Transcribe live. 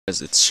Guys,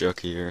 it's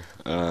Shocky here.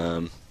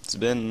 It's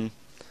been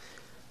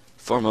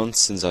 4 months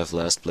since I've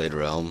last played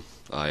Realm.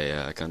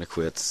 I kind of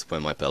quit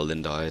when my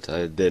paladin died.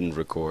 I didn't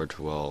record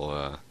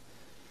while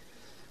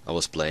I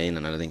was playing,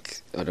 and I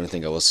don't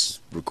think I was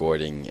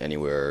recording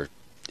anywhere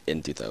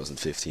in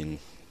 2015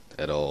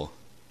 at all.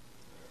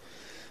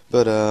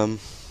 But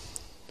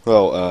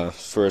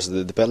first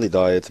the paladin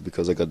died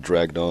because I got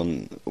dragged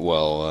on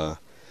while I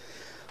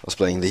was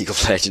playing League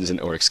of Legends in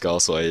Oryx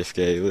Castle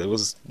AFK. It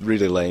was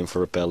really lame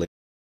for a paladin.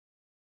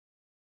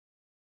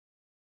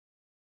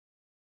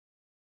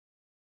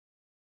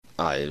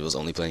 I was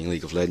only playing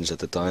League of Legends at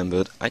the time,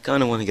 but I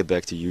kind of want to get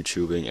back to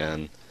YouTubing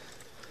and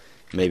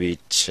maybe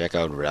check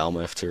out Realm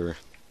after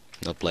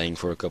not playing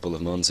for a couple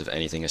of months, if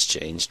anything has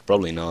changed.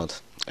 Probably not.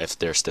 If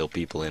there's still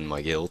people in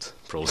my guild,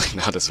 probably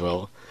not as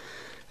well.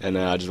 And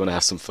I just want to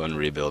have some fun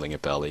rebuilding a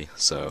pally,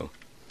 so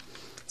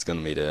it's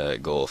gonna be the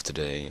goal of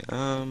today.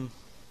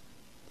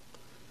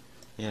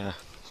 Yeah,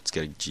 let's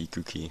get a G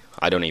cookie.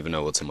 I don't even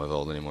know what's in my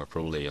vault anymore.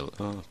 Probably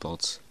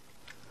pots.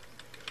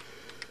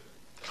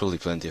 Probably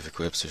plenty of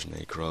equips. There's an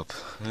A crop.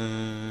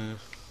 Am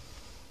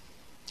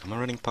I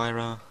running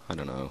Pyra? I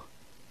don't know.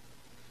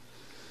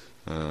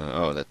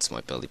 Oh, that's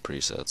my belly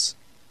presets.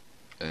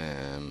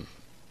 You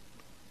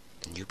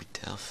be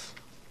tough.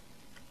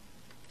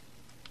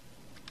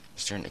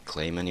 Is there an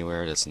acclaim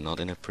anywhere that's not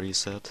in a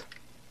preset?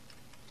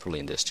 Probably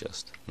in this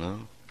chest.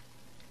 No?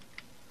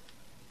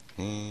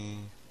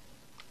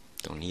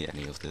 Don't need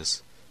any of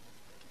this.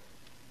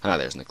 Ah,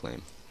 there's an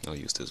acclaim. I'll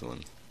use this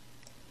one.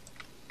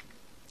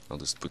 I'll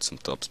just put some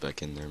tops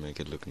back in there, make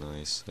it look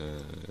nice.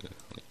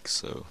 Like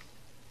so.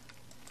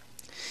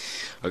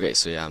 Okay,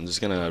 so yeah, I'm just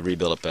gonna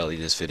rebuild a pally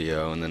this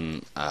video, and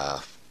then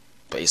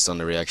based on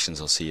the reactions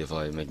I'll see if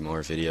I make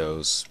more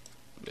videos,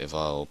 if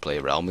I'll play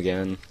Realm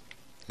again,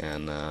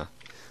 and I'll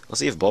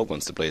see if Bulk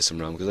wants to play some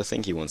Realm, because I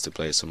think he wants to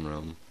play some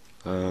Realm.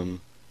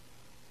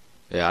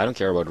 Yeah, I don't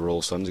care about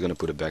roll, so I'm just gonna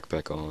put a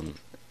backpack on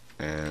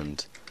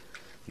and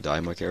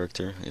dye my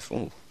character.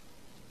 Oh,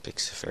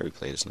 Pix Fairy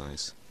Plate is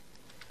nice.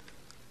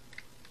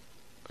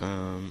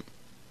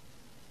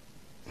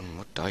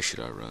 What dye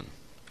should I run?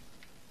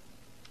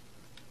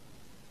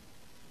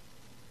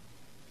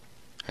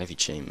 Heavy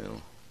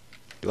chainmail.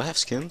 Do I have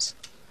skins?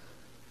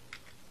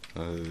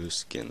 Oh,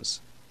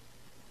 skins.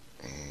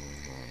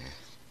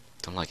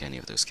 Don't like any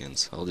of those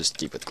skins. I'll just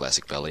keep it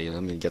classic belly.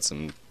 Let me get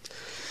some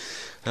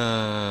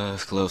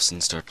gloves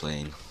and start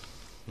playing.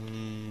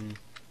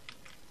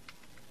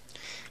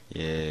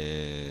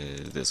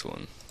 Yeah, this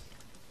one.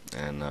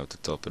 And now to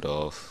top it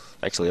off.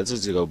 Actually, let's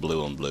just go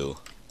blue on blue.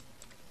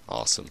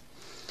 Awesome.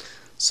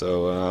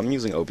 So I'm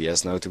using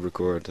OBS now to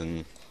record,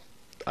 and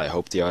I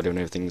hope the audio and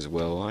everything is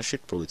well. I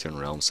should probably turn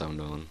Realm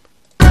sound on.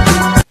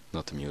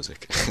 Not the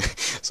music.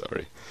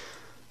 Sorry.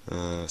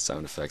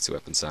 Sound effects,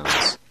 weapon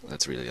sounds.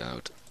 That's really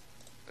loud.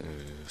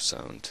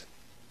 Sound.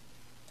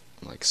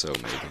 Like so,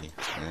 maybe.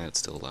 It's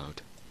still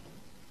loud.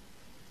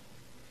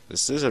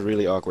 This is a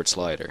really awkward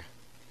slider.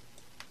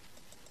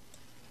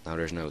 Now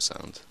there's no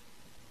sound.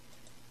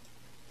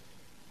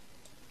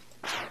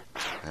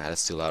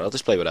 That's too loud. I'll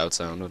just play without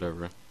sound,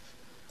 whatever.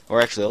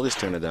 Or actually, I'll just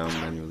turn it down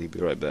manually. Be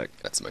right back.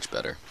 That's much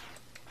better.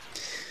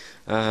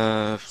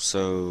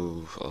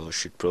 So I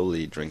should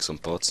probably drink some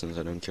pots since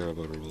I don't care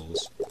about the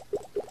rules.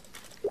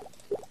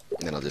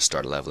 Then I'll just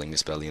start leveling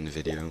this belly in the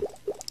video.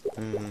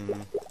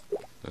 Do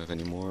I have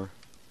any more?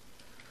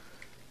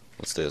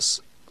 What's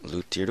this?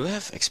 Loot tier. Do I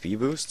have XP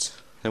boosts?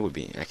 That would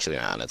be actually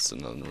that's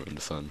another ruin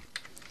the fun.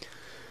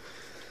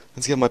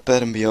 Let's get my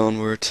pet and be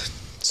onward.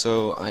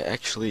 So I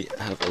actually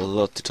have a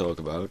lot to talk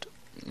about.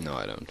 No,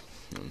 I don't.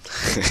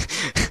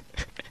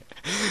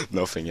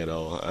 Nothing at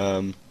all.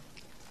 I'm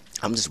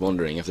just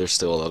wondering if there's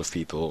still a lot of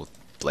people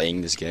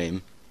playing this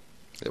game.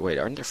 Wait,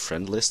 aren't there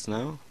friend lists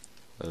now?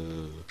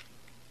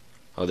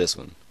 Oh, this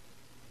one.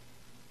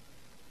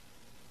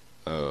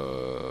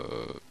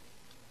 I'm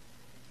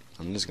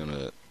just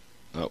gonna...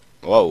 Oh,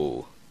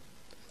 whoa!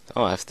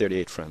 Oh, I have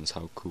 38 friends,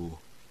 how cool.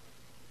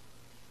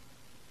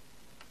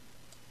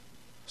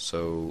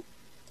 So,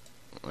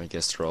 I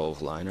guess they're all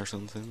offline or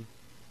something?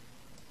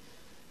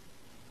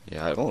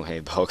 Yeah, oh, hey,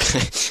 Bulk.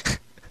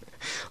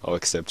 I'll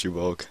accept you,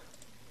 Bulk.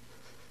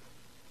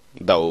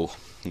 No,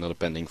 not a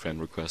pending friend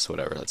request,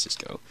 whatever, let's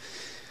just go.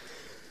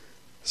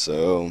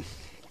 So,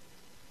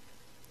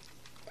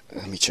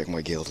 let me check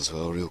my guild as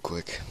well, real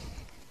quick.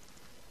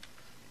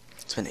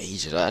 It's been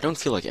ages. I don't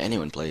feel like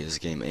anyone plays this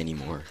game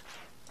anymore.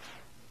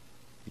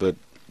 But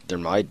there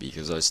might be,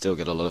 because I still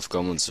get a lot of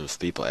comments of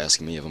people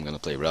asking me if I'm gonna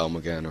play Realm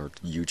again or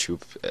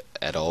YouTube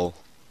at all.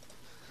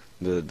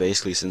 But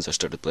basically, since I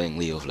started playing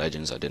League of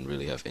Legends, I didn't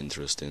really have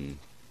interest in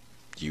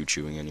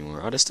YouTubing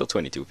anymore. Oh, there's still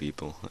 22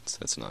 people.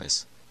 That's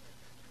nice.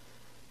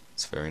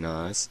 It's very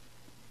nice.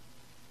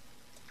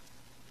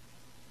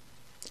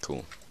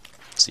 Cool.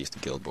 Let's see if the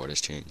guild board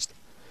has changed.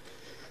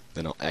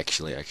 Then I'll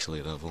actually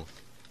level.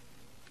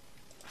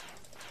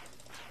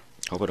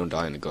 Hope I don't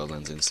die in the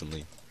Godlands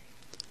instantly.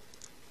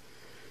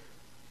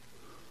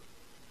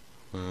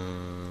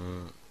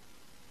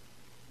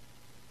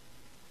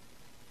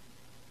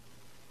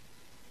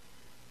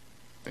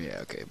 Yeah,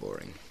 okay,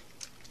 boring.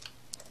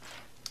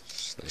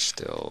 Slash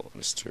still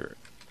Mr.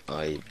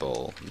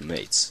 Eyeball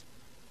Mates.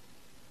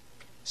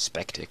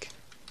 Spectic.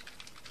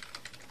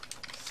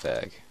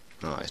 Fag.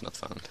 Oh, he's not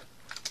found.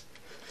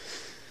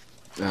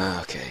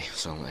 Okay,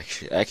 so I'm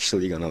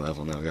actually gonna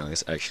level now,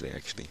 guys. Actually.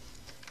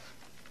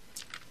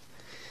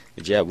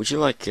 But yeah, would you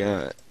like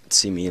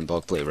see me and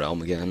Bog play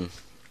Realm again?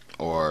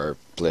 Or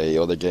play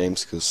other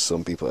games? Because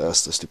some people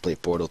asked us to play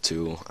Portal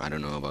 2. I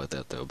don't know about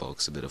that though,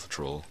 Bog's a bit of a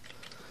troll.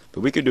 But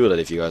we could do that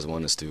if you guys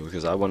want us to,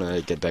 because I want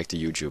to get back to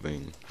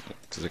YouTubing.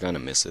 Because I kind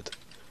of miss it.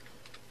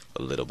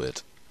 A little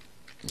bit.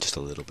 Just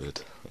a little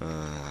bit.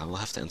 I will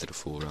have to enter the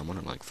full realm. I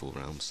don't like full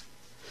realms.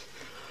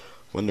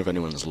 Wonder if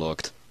anyone is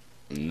logged.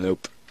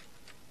 Nope.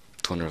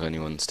 Wonder if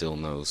anyone still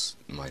knows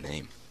my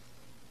name.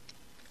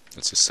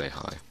 Let's just say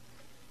hi.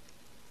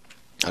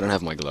 I don't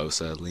have my glow,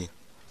 sadly.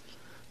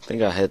 I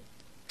think I had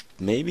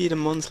maybe the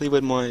monthly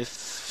with my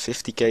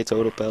 50k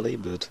total pally,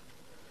 but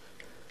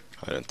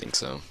I don't think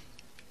so.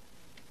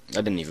 I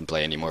didn't even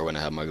play anymore when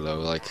I had my glow.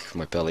 Like,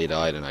 my pally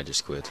died and I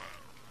just quit.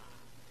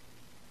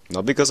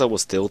 Not because I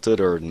was tilted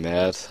or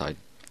mad, I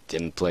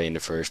didn't play in the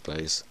first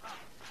place.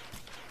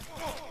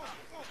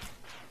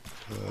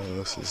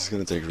 So this is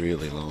gonna take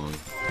really long.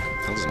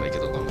 I'll just make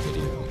it a long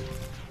video.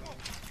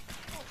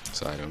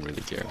 So I don't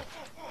really care.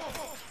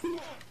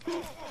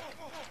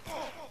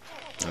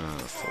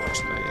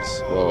 Force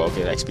maze. Whoa,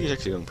 okay, the XP is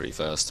actually going pretty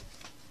fast.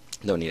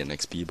 Don't need an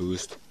XP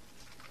boost.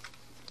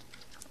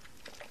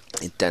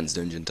 Intense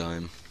dungeon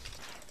time.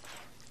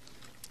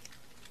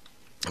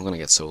 I'm gonna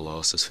get so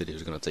lost. This video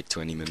is gonna take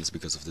 20 minutes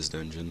because of this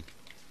dungeon.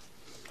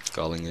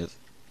 Calling it.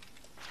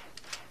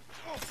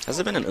 Has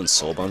there been an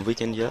Unsoulbound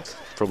weekend yet?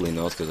 Probably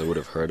not, because I would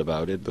have heard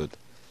about it, but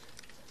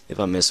if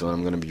I miss one,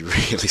 I'm gonna be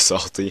really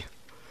salty.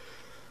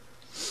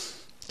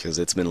 Because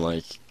it's been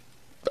like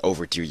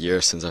over 2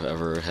 years since I've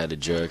ever had a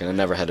jug, and I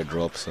never had a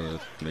drop, so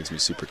it makes me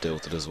super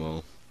tilted as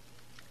well.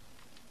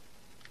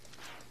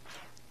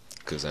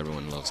 Because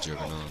everyone loves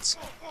juggernauts.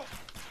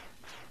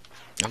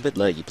 I'm a bit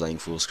laggy playing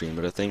full screen,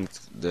 but I think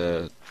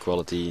the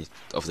quality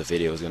of the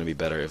video is gonna be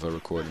better if I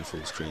record in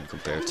full screen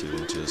compared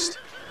to just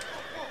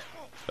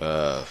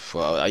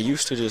well, I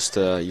used to just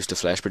use the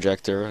flash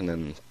projector and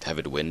then have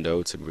it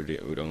windowed, so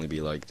it would only be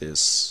like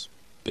this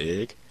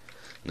big,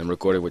 and then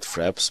record it with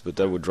fraps, but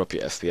that would drop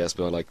your FPS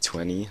by like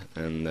 20,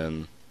 and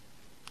then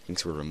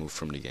things were removed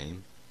from the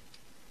game.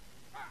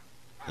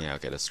 Yeah,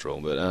 okay, that's troll,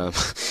 but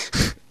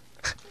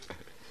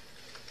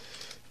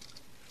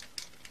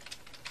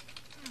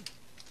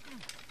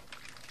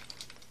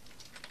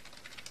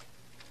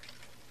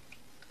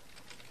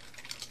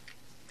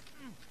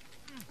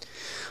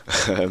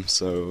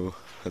so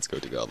let's go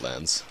to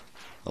Godlands.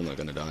 I'm not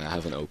gonna die, I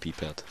have an OP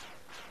pet.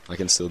 I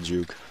can still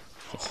juke.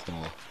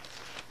 Oh,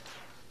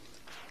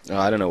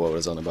 I don't know what it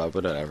was on about,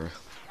 but whatever.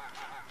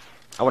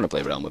 I wanna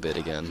play Realm a bit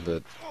again,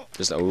 but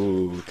just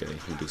oh, okay,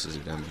 reduces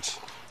your damage.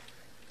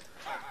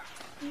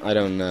 I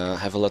don't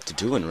have a lot to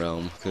do in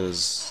Realm,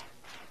 because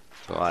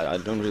well, I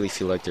don't really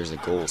feel like there's a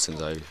goal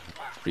since I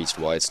reached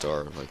White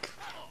Star like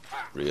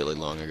really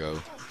long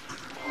ago.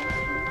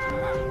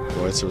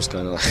 White Star was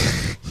kind of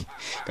like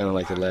kind of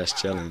like the last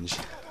challenge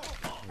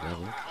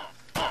level.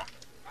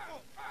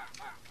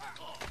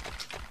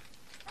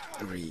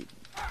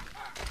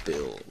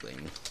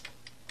 Rebuilding.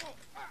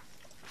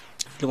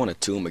 I want a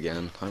tomb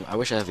again. I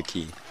wish I have a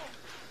key.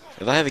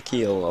 If I have a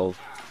key, I'll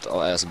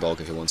ask Bulk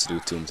if he wants to do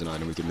a tomb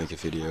tonight, and we can make a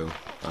video.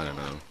 I don't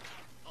know.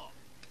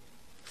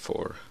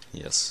 4,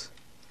 yes.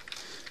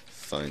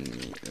 Find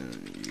me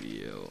an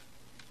UDL.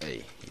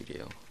 Hey,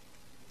 UDL.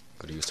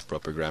 Gotta use the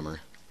proper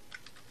grammar.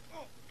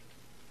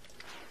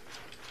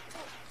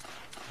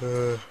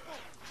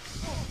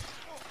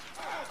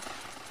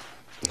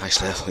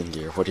 Nice leveling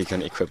gear. What are you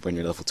gonna equip when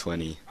you're level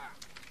 20?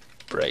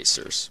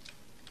 Bracers.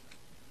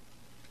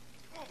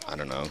 I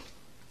don't know.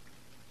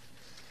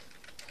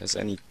 Has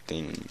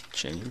anything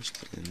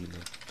changed in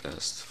the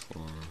past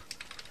 4?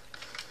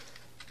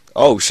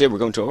 Oh shit, we're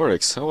going to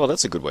Oryx. Oh well,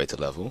 that's a good way to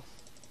level.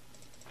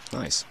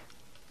 Nice.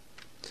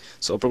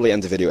 So I'll probably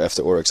end the video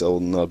after Oryx. I will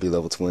not be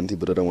level 20,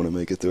 but I don't want to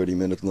make a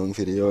 30-minute long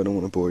video. I don't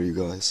want to bore you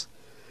guys.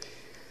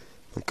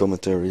 My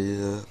commentary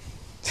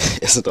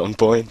isn't on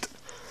point.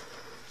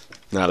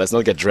 Nah, let's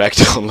not get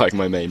dragged on like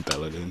my main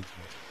paladin.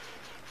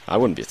 I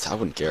wouldn't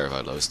care if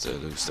I lose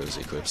those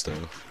equips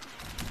though.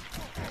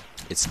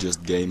 It's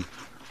just game.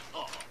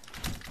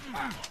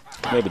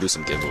 Maybe do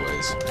some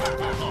giveaways.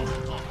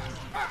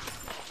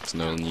 There's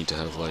no need to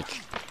have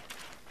like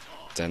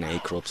 10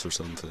 A-crops or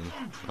something.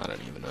 I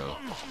don't even know.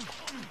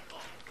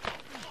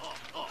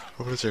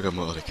 I'm gonna check out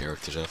my other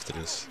characters after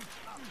this.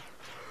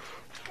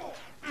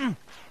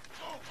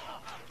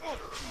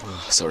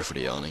 Sorry for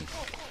the yawning.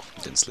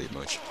 Didn't sleep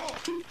much.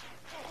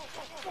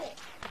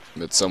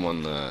 But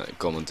someone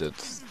commented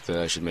that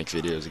I should make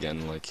videos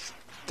again like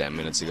 10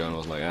 minutes ago, and I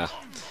was like, ah,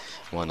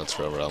 why not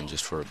throw Realm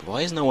just for it?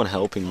 Why is no one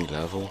helping me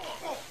level?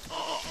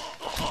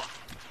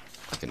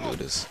 I can do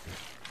this.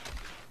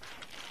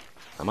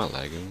 Am I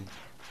lagging?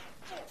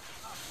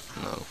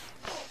 No.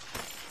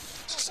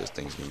 It's just this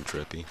thing's being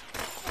trippy.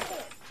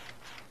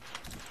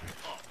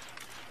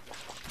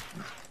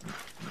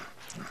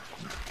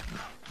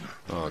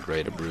 Oh,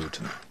 great, a brute.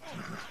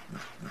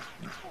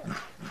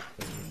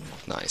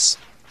 Nice.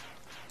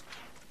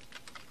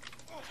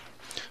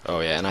 Oh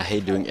yeah, and I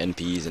hate doing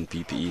NPEs and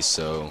PPEs,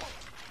 so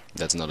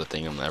that's not a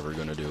thing I'm ever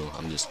gonna do.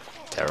 I'm just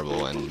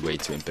terrible and way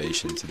too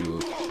impatient to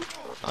do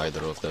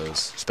either of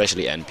those.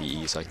 Especially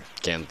NPEs, I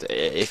can't.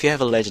 If you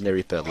have a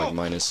legendary pet like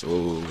minus,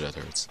 oh that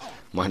hurts,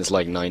 minus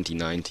like 90,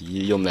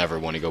 you'll never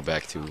want to go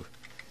back to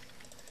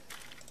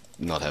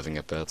not having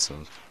a pet, so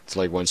it's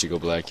like once you go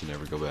black, you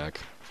never go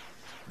back.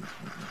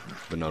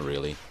 But not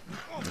really.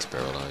 It's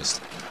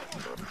paralyzed.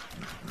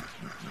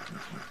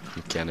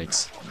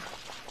 Mechanics.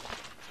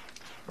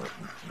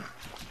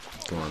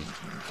 Come on.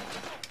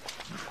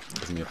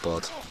 Give me a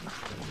pot.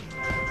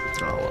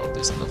 Oh well,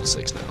 this is level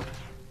 6 now.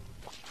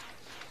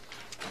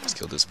 Let's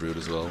kill this brute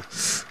as well.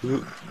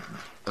 Ooh.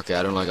 Okay,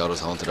 I don't like all this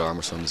haunted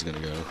armor, so I'm just gonna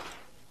go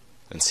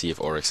and see if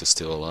Oryx is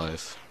still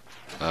alive.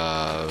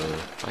 I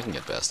can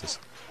get past this.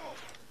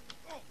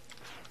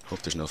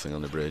 Hope there's nothing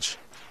on the bridge.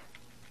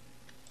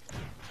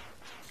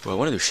 Well, I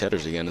want to do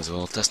shatters again as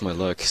well. Test my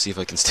luck. See if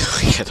I can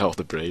still get all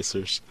the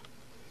bracers.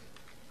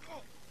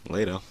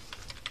 Later.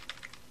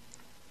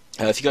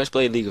 If you guys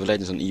play League of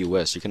Legends on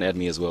EUS, you can add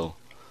me as well.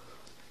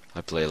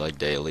 I play like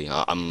daily.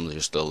 I'm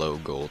just a low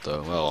gold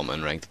though. Well, I'm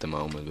unranked at the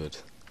moment,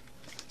 but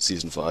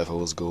Season 5 I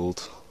was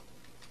gold.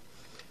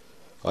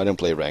 I don't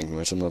play ranked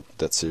much. I'm not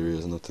that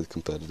serious. I'm not that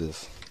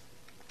competitive.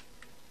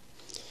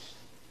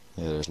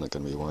 Yeah, there's not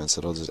gonna be wine,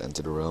 so I'll just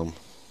enter the realm.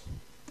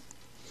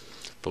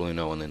 Probably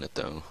no one in it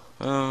though.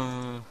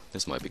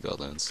 This might be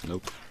Godlands.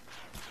 Nope.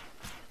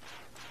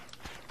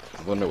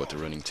 I wonder what they're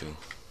running to.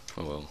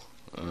 Oh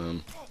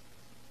well.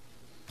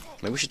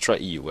 Maybe we should try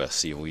EUS,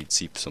 see if we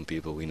see some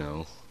people we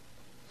know.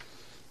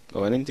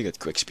 Oh, I need to get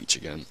quick speech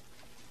again,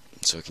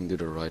 so I can do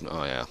the right.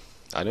 Oh yeah.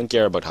 I don't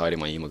care about hiding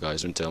my emo,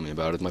 guys. Don't tell me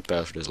about it. My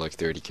password is like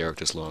 30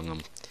 characters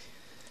long.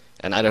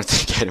 And I don't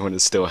think anyone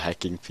is still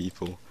hacking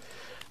people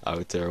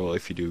out there. Well,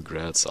 if you do,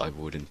 grats, I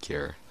wouldn't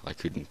care. I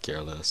couldn't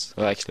care less.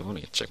 Oh, actually, I want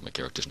to check my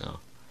characters now.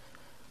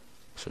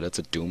 So that's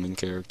a Dooming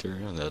character,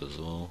 and that as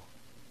well.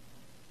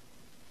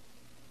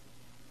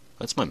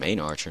 That's my main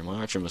archer. My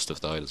archer must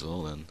have died as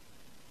well then.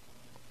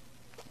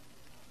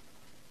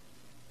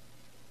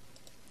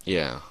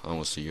 Yeah,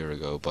 almost a year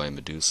ago by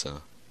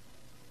Medusa.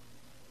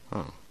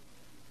 Huh.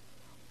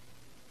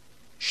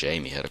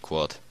 Shame he had a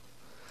quad.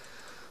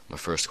 My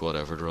first quad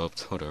ever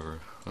dropped. Whatever.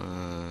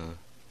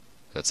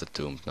 That's a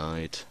Doomed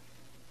Knight.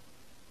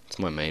 It's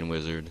my main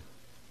wizard.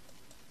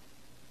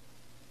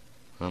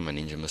 Oh, my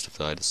ninja must have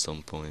died at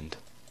some point.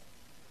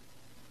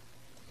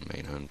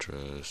 Main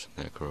Huntress,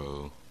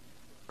 Necro,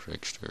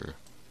 Trickster,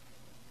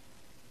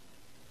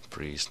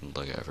 Priest, not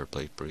like I ever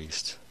played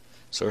Priest.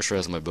 Sorcerer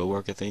has my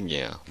Bulwark, I think?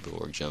 Yeah,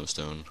 Bulwark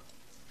Gemstone.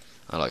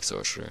 I like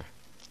Sorcerer.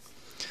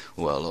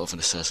 Well, I love an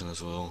Assassin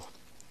as well.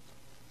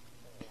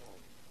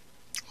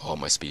 Oh,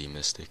 my Speedy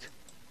Mystic.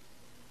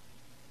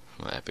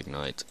 My Epic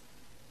Knight.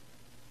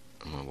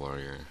 My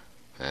Warrior.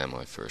 And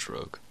my first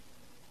Rogue.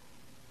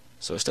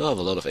 So I still have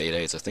a lot of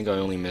 8-8s. I think I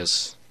only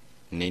miss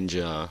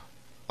Ninja,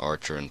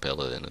 Archer and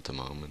Paladin at the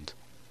moment.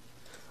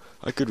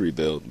 I could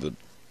rebuild, but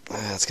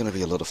it's gonna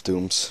be a lot of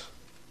Dooms.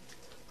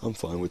 I'm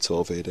fine with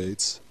 12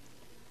 8-8s.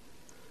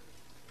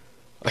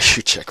 I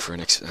should check for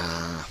an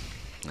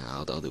no,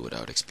 I'll do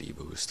without XP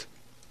boost.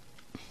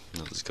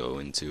 I'll just go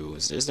into...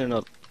 Is there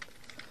not...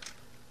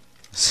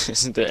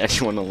 Isn't there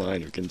anyone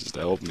online who can just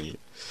help me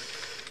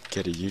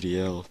get a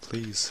UDL,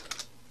 please?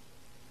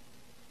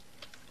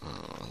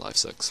 Oh, life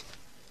sucks.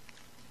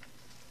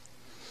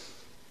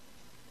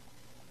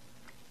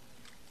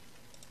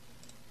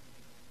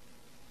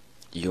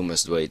 You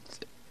must wait.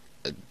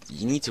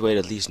 You need to wait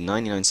at least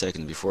 99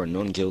 seconds before a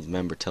non-guild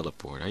member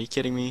teleport. Are you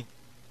kidding me?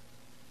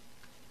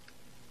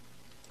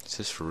 Is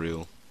this for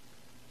real?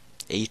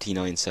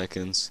 89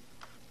 seconds?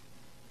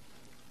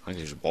 I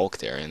can just walk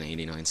there in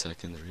 89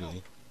 seconds,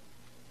 really.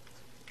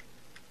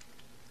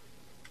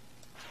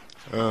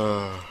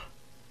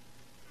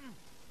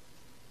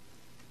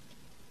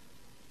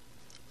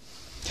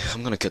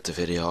 I'm gonna cut the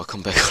video. I'll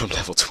come back on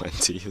level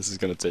 20. This is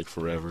gonna take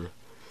forever.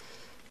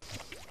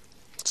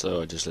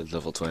 So I just hit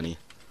level 20.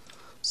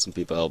 Some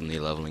people helped me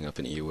leveling up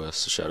in EUS,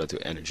 so shout out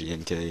to Energy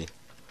NK.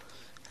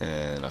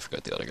 And I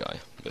forgot the other guy.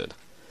 Good.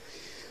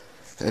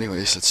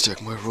 Anyways, let's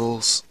check my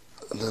rolls.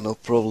 And then I'll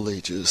probably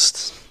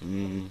just...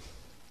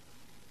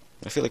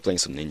 I feel like playing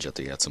some Ninja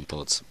to get some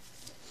pots.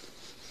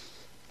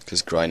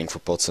 Because grinding for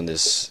pots on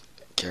this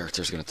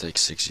character is gonna take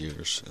 6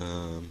 years.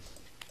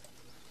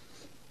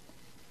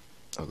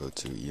 I'll go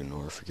to EU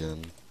North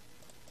again.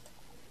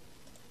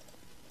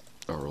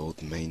 Our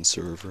old main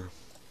server.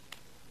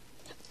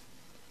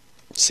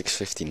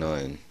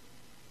 659.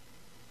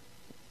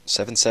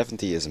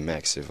 770 is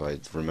max if I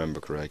remember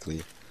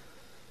correctly.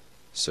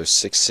 So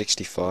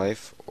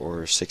 665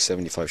 or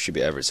 675 should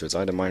be average. So it's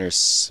either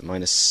minus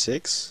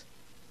 6.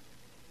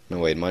 No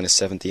wait, minus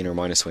 17 or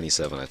minus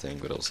 27 I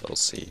think. But I'll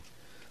see.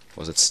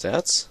 Was it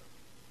stats?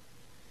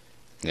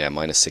 Yeah,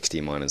 minus 60,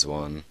 minus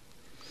 1.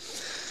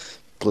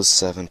 Plus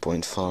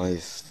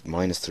 7.5,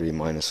 minus 3,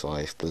 minus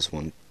 5, plus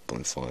 1.5,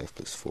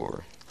 plus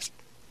 4.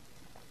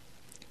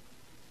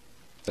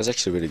 That's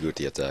actually really good,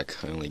 the attack.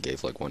 I only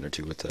gave like 1 or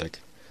 2 attack.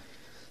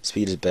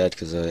 Speed is bad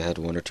because I had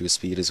 1 or 2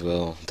 speed as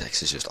well.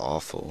 Dex is just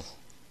awful.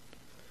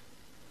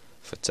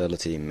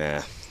 Fatality,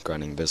 meh.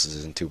 Grinding business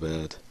isn't too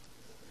bad.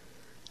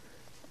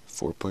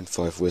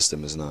 4.5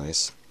 wisdom is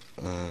nice.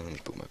 Let me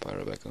put my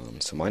pyro back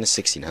on. So minus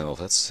 16 health.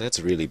 That's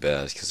really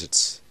bad because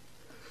it's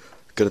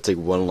gonna take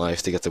 1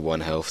 life to get to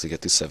 1 health to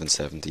get to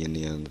 770 in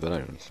the end. But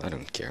I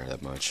don't care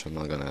that much. I'm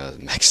not gonna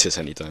max this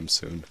anytime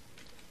soon.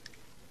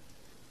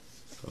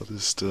 I'll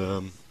just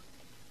I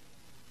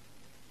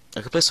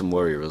could play some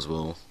warrior as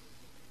well,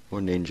 or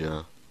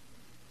ninja.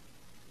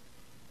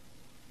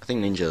 I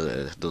think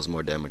ninja does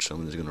more damage, so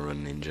I'm just gonna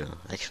run ninja.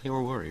 Actually,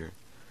 or warrior.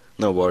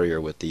 No,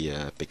 warrior with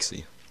the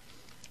pixie.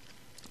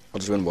 I'll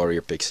just run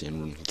warrior pixie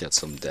and get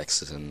some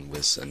dexes and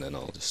whiz, and then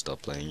I'll just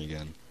stop playing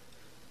again.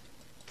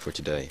 For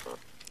today.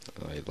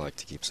 I'd like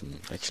to keep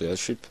some. Actually, I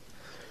should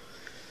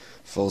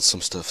vault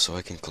some stuff so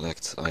I can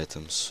collect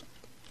items,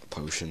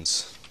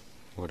 potions,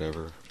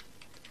 whatever.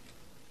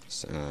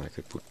 So, I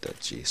could put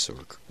that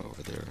G-Sword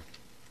over there.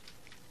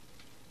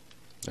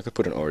 I could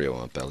put an Oreo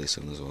on belly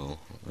soon as well.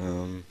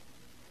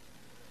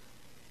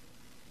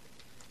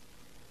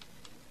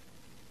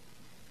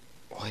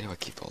 Why do I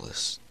keep all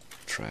this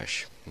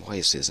trash? Why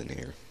is this in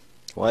here?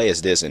 Why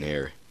is this in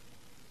here?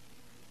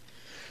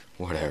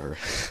 Whatever.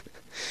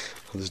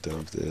 I'll just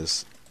dump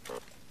this.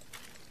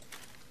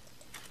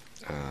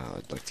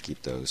 I'd like to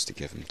keep those to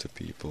give them to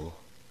people.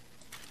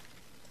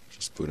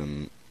 Just put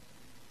them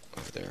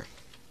over there.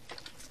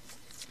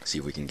 See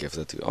if we can give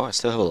that to. Oh, I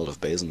still have a lot of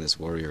base on this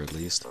warrior at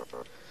least.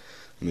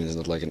 I mean, it's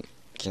not like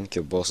can't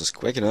kill bosses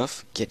quick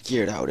enough. Get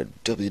geared out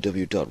at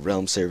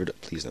www.realmserver.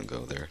 Please don't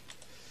go there.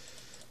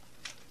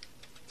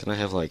 Can I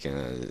have like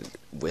a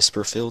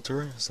whisper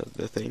filter? Is that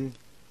the thing?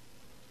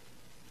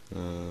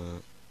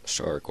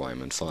 Star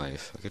requirement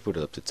 5. I could put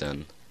it up to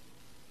 10.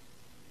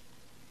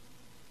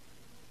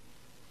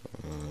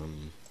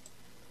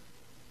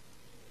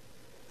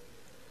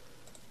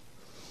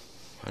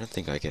 I don't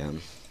think I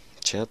can.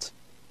 Chat?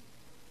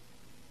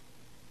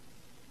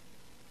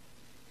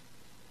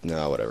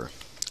 No, whatever.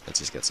 Let's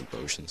just get some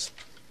potions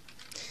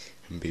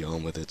and be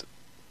on with it.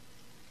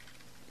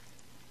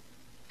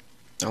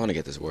 I want to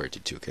get this warrior to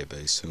 2k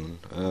base soon.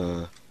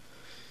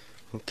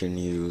 Who can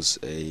use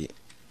a...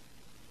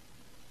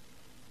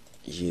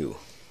 You,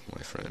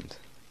 my friend.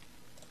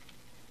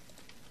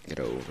 Get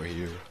over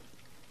here.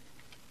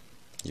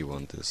 You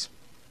want this.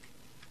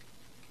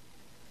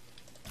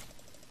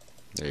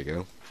 There you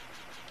go.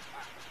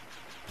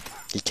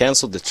 He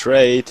cancelled the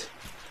trade.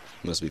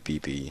 Must be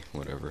PP,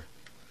 whatever.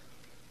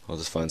 I'll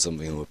just find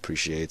somebody who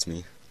appreciates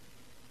me.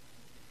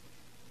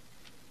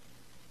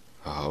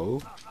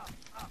 Oh.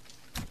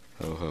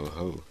 Ho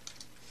ho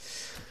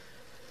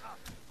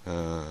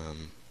ho.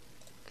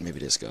 Maybe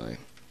this guy.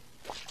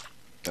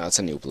 That's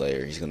a new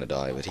player. He's gonna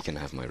die, but he can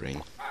have my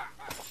ring.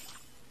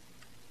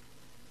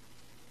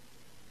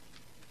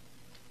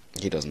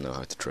 He doesn't know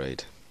how to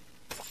trade.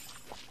 I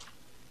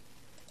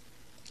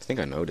think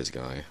I know this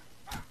guy.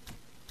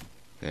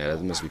 Yeah,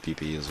 that must be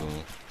PP as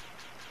well.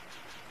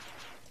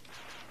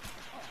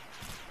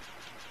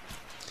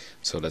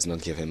 So let's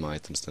not give him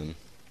items then.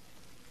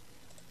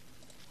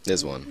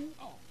 This one.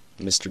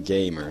 Mr.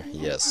 Gamer,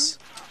 yes.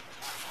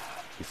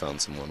 We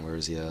found someone. Where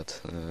is he at?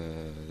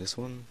 This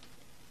one?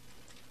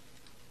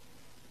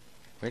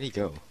 Where'd he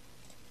go?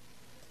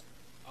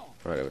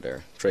 Right over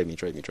there. Trade me,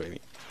 trade me, trade me.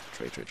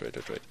 Trade, trade, trade,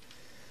 trade, trade.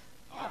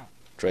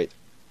 Trade.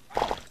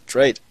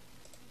 Trade.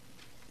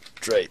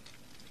 Trade.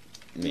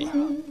 Me.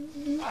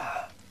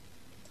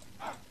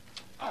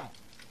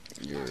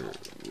 You're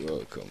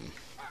welcome.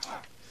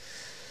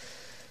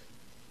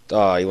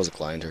 Ah, he was a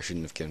client. I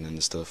shouldn't have given him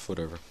the stuff.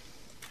 Whatever.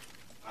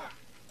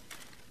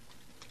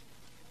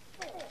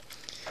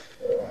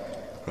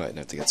 Right,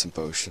 now to get some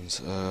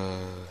potions.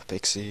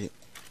 Pixie.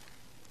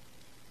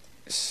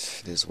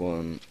 This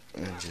one.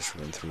 And just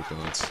run through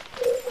gods.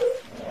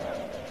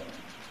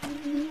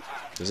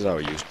 This is how I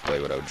used to play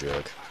without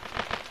Jug.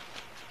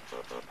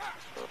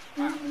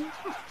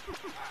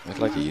 I'd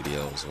like a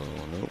UDL as well.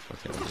 Nope,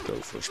 okay, I'll just go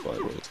for a Spy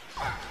World.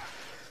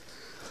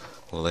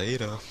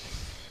 Later.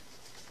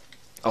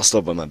 I'll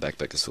stop by my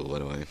backpack as well, by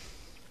the way.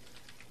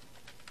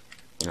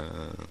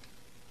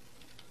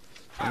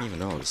 I don't even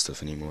know all this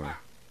stuff anymore.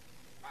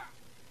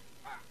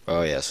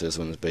 Oh yeah, so this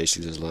one is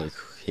basically just like,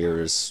 here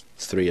is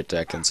 3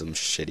 attack and some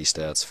shitty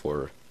stats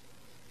for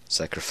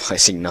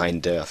sacrificing 9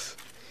 death.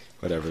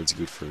 Whatever, it's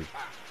good for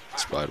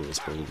Spider Worlds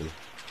probably.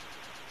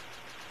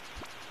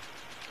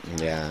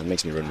 Yeah, it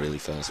makes me run really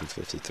fast with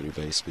 53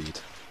 base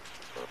speed.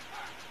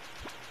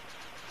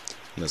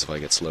 Unless if I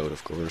get slowed,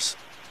 of course.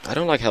 I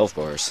don't like health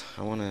bars.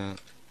 I wanna...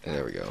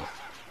 There we go.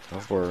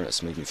 Health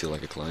bars make me feel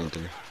like a client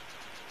there.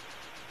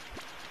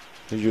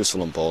 They're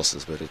useful on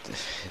bosses, but it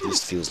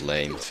just feels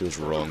lame. It feels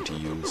wrong to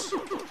use.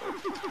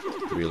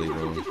 Really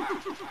wrong.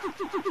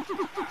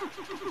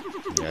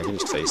 Yeah, I can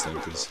just face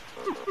tank this.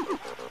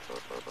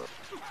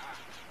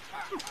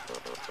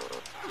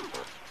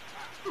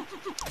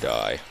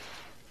 Die.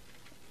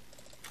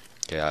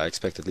 Yeah, I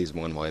expect at least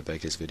 1 wipe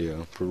back this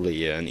video.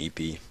 Probably an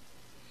EP.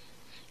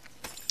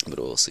 But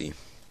we'll see.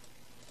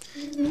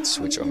 Let's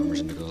switch armors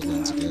into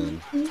Godlands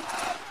again.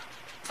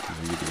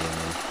 Really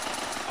well.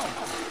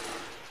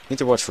 Need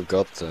to watch for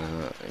God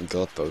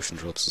potion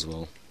drops as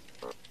well.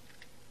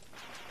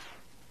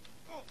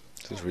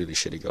 This is really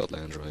shitty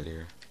Godlands right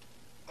here.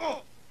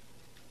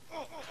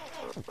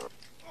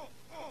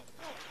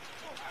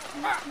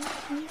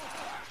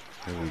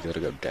 And we gotta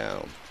go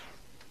down.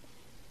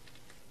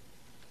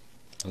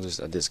 Oh,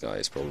 this guy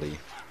is probably...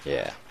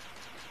 yeah.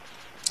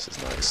 This is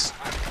nice.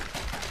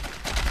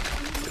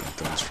 Doing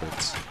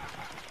constructs.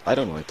 I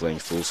don't like playing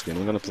full screen.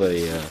 I'm gonna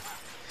play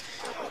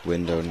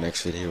window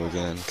next video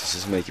again, because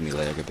it's making me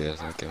lag a bit.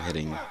 Like I'm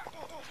hitting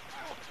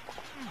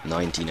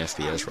 19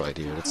 FPS right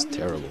here. That's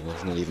terrible.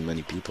 There's not even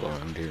many people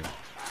around here.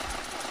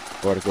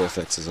 Particle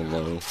effects is on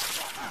low.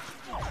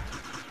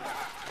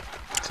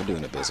 Could do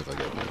an abyss if I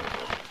get one.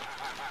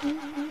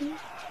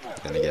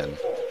 Then again,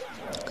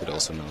 could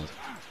also not.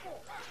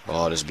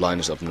 Oh, this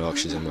blind is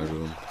obnoxious in my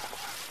room.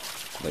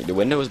 Like, the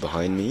window is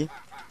behind me,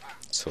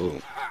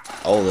 so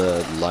all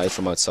the light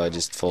from outside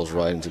just falls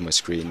right into my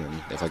screen,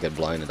 and if I get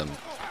blinded, I'm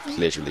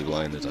literally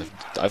blinded.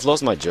 I've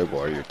lost my Jug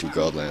Warrior to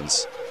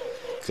Godlands,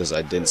 because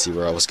I didn't see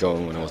where I was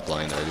going when I was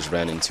blinded. I just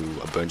ran into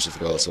a bunch of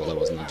gods while I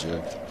wasn't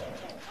jugged.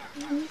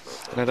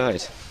 And I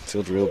died.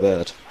 Felt real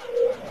bad.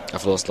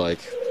 I've lost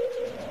like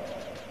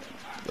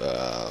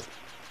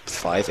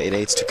 5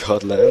 8/8s to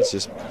Godlands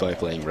just by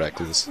playing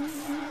Reckless.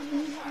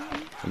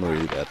 I'm a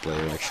really bad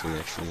player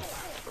actually.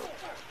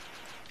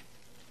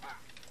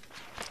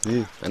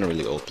 Yeah. And a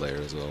really old player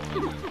as well, I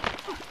know.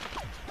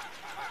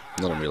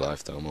 Not in real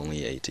life though, I'm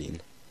only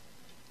 18.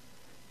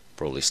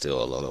 Probably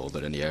still a lot older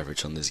than the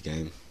average on this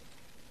game.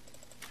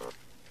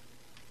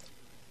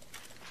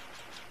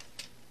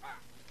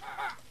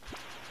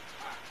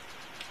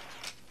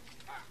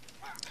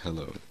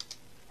 Hello.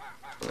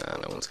 Nah,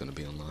 no one's gonna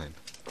be online.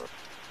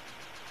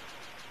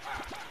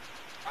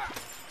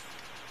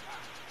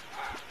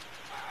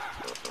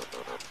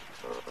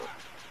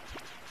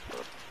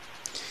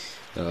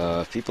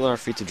 People are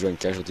free to join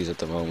casualties at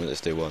the moment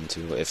if they want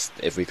to.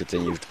 If we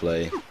continue to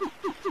play,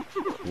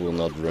 we will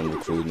not run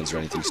recruitments or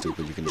anything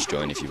stupid. You can just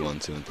join if you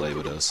want to and play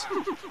with us.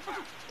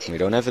 We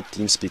don't have a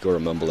TeamSpeak or a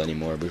Mumble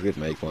anymore, but we could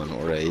make one,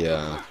 or a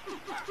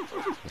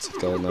what's it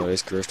called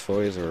nowadays? Cursed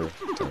Voice, or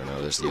I don't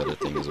know. There's the other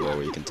thing as well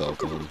where you can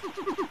talk on.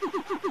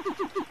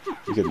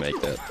 We could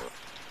make that.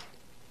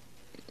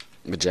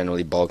 But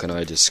generally, Balk and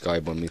I just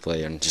Skype when we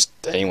play, and just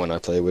anyone I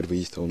play with,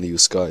 we only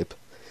use Skype.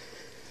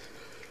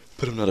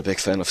 But I'm not a big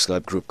fan of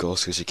Skype group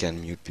calls because you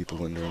can mute people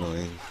when they're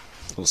annoying.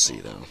 We'll see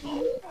though.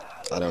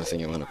 I don't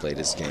think I'm gonna play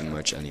this game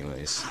much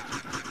anyways.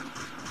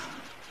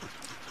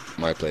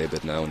 Might play a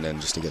bit now and then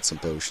just to get some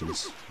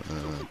potions.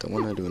 Don't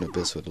wanna do an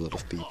abyss with a lot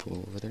of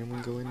people. Let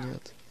anyone go in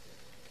yet?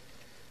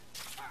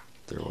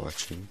 They're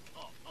watching.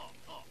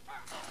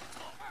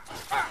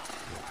 I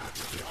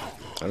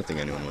don't think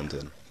anyone went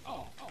in.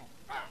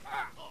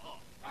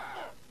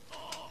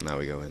 Now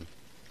we go in.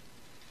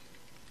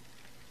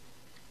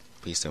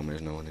 Please tell me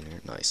there's no one in here.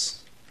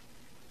 Nice.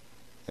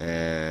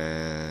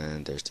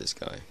 And there's this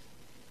guy.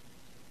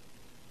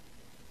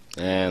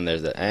 And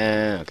there's that.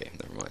 Okay,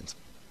 never mind.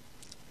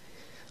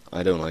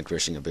 I don't like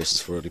rushing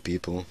abysses for other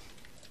people.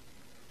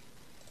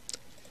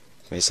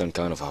 It may sound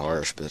kind of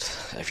harsh, but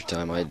every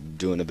time I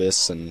do an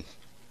abyss and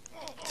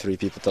 3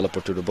 people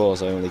teleport to the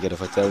boss, I only get a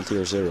vitality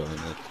or 0, and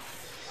that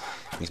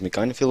makes me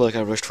kind of feel like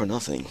I rushed for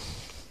nothing.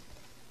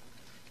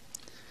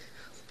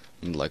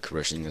 Like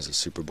rushing is a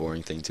super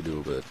boring thing to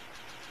do, but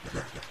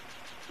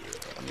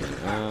I mean,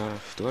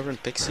 do I run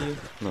Pixie?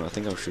 No, I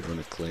think I should run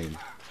a claim.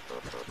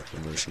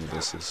 I'm rushing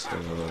abysses.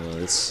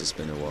 It's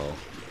been a while.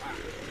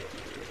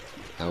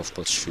 Health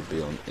pots should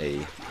be on A,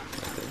 I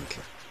think.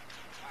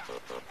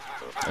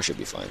 I should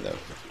be fine though.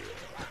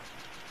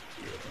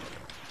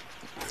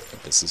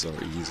 Abysses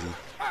are easy.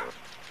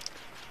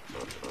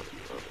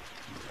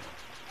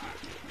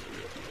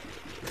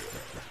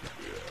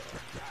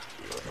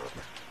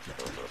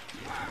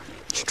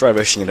 Should try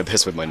rushing an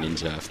abyss with my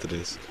ninja after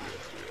this.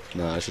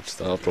 Nah,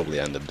 I'll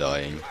probably end up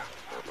dying.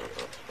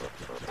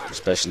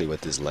 Especially with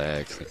this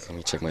lag. Like, let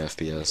me check my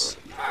FPS.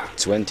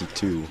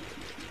 22.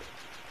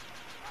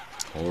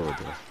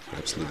 Horrible.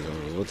 Absolutely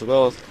horrible.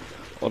 Well,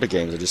 other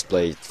games I just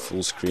play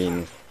full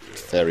screen,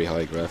 very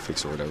high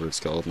graphics or whatever it's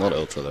called. Not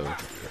ultra though.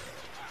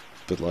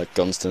 But like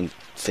constant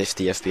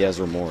 50 FPS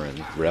or more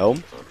in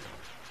Realm.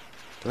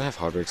 Do I have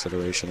hardware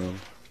acceleration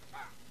on?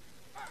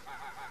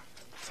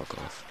 Fuck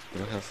off.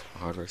 Do I have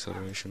hardware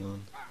acceleration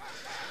on?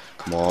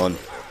 Come on.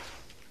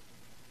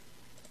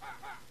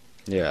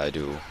 Yeah, I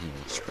do.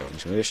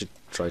 Strange. Maybe I should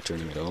try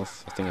turning it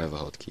off. I think I have a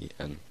hotkey,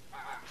 and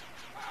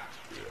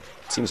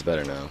it seems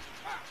better now.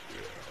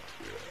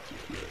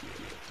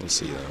 We'll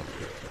see though.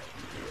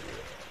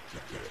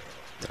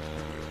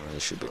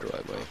 This should be the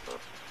right way.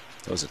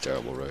 That was a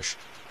terrible rush.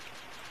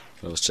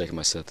 I was checking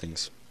my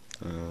settings.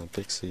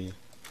 Pixie.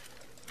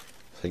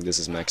 I think this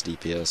is max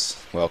DPS.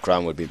 Well,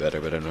 crown would be better,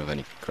 but I don't have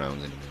any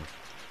crowns anymore.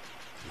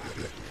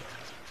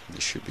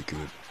 This should be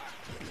good.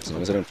 As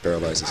long as I don't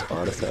paralyze this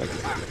artifact.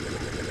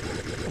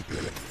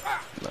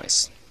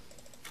 Nice.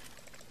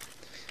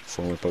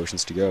 4 more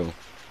potions to go.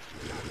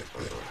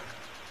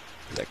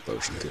 Deck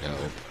potion could help.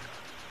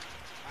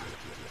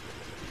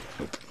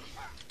 Nope.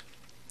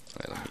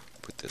 Alright, let me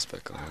put this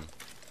back on.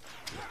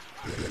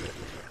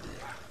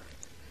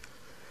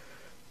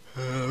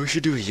 We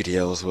should do a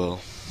UDL as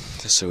well,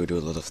 just so we do a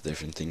lot of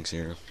different things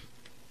here.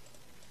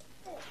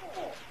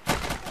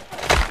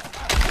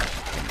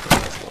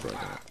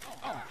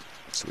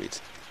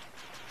 Sweet.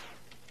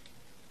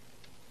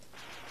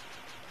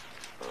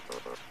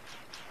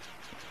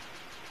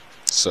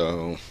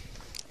 So,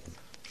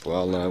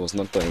 while I was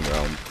not playing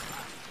Realm,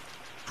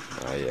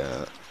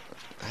 I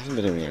haven't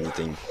been doing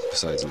anything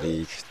besides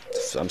League.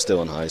 I'm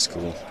still in high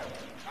school.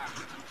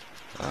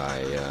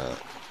 I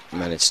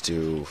managed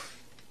to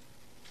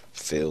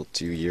fail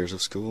 2 years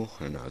of school.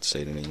 I don't know how to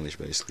say it in English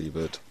basically,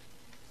 but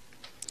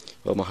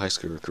well, my high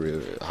school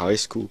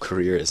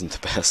career isn't the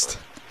best.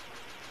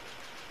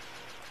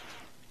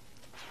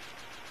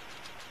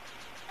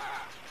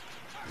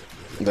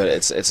 But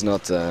it's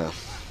not.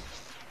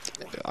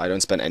 I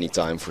don't spend any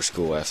time for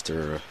school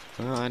after.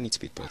 I need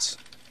speed pots.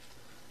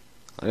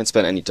 I didn't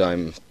spend any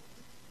time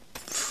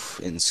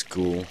in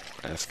school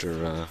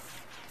after.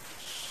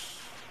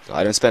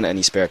 I don't spend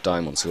any spare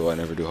time on school. I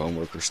never do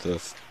homework or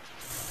stuff,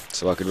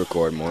 so I could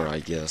record more, I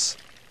guess,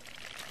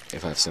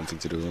 if I have something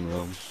to do in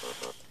Rome.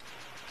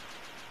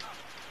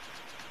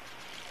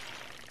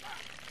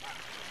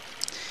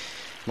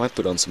 Might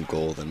put on some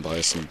gold and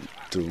buy some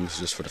tombs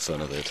just for the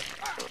fun of it.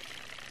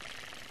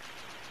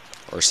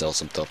 Or sell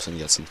some tops and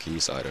get some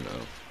keys, I don't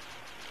know.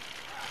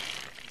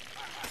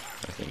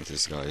 I think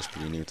this guy is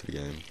pretty new to the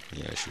game.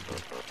 Yeah, I should be.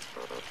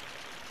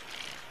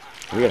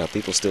 Weird how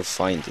people still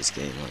find this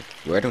game. Like,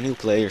 where do new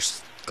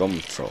players come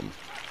from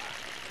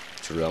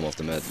to Realm of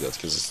the Mad God?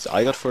 Because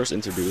I got first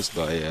introduced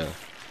by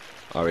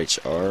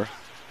RHR,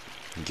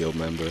 guild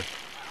member,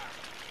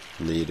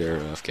 leader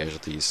of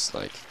casualties.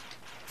 Like,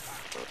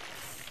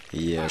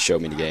 he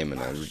showed me the game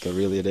and I got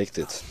really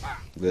addicted.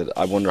 But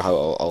I wonder how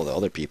all the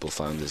other people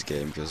found this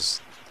game,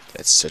 because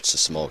it's such a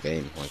small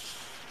game. Like,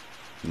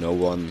 no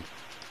one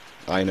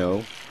I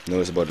know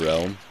knows about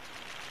Realm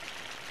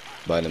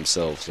by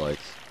themselves. Like,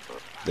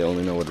 they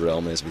only know what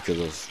Realm is because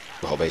of,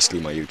 well,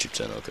 basically my YouTube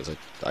channel, because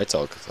I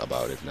talk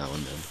about it now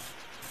and then.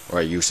 Or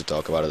I used to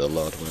talk about it a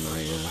lot when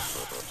I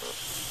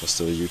was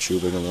still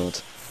YouTubing a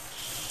lot.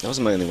 That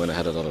was mainly when I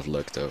had a lot of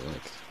luck though.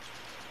 Like,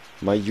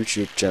 my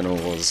YouTube channel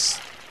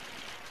was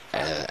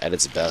at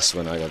its best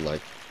when I got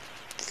like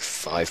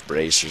 5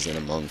 bracers in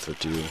a month or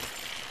 2.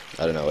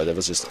 I don't know, that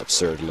was just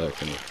absurd luck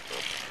and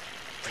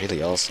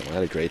really awesome. I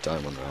had a great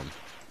time on Realm.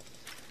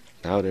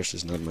 Now there's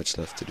just not much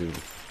left to do.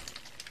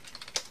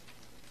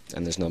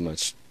 And there's not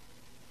much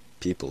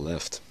people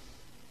left.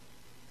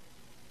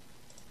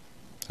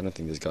 I don't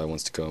think this guy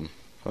wants to come.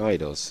 Oh, he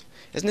does.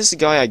 Isn't this the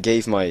guy I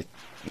gave my...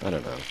 I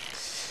don't know.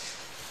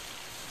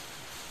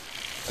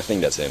 I think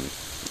that's him.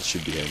 It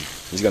should be him.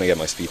 He's gonna get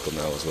my speed pot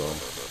now as well.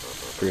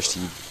 First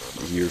he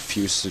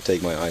refuses to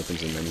take my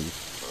items and then he...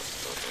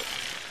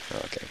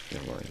 Oh, okay,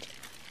 never mind.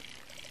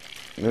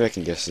 Maybe I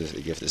can give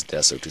this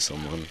Deso to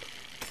someone.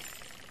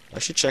 I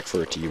should check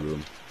for a tea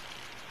room.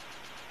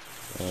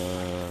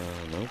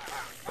 Nope.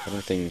 I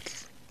don't think...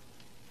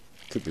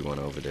 Could be one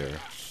over there.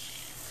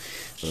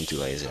 But I'm too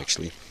lazy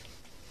actually.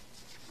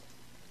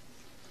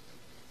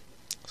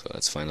 So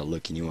let's find a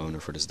lucky new owner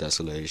for this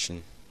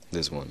desolation.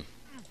 This one.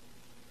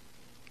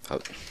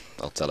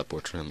 I'll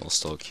teleport to him, I'll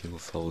stalk you,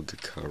 follow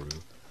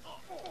Gakaru.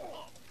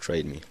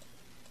 Trade me.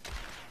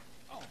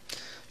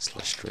 /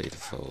 trade,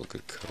 follow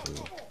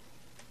Gakaru.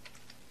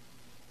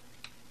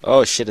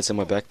 Oh shit, it's in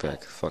my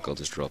backpack. Fuck, I'll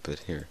just drop it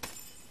here.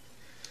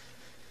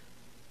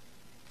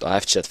 I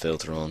have chat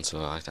filter on,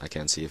 so I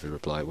can't see if he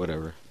replied,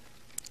 whatever.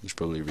 He's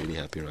probably really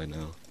happy right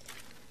now.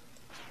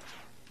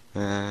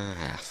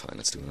 Fine,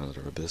 let's do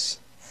another abyss.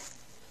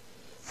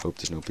 Hope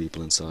there's no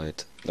people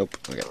inside. Nope,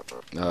 okay.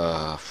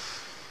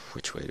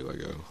 Which way do I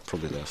go?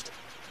 Probably left.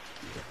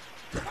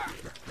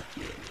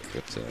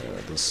 Get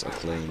this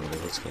plane,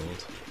 whatever it's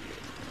called.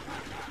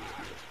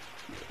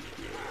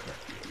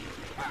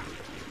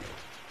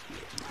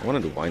 I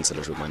want to do wine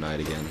cellars with my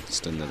knight again.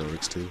 Stun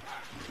netherworks too.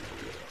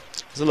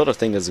 There's a lot of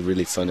things that's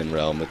really fun in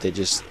Realm, but they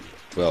just,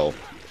 well,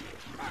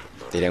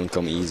 they don't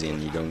come easy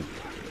and you don't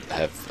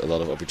have a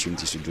lot of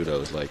opportunities to do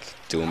those, like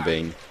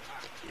Doombane,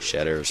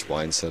 Shatters,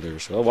 wine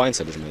cellars. Well, wine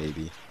cellars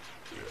maybe.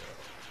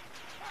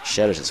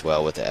 Shatters as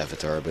well with the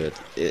avatar,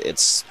 but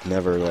it's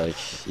never like,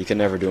 you can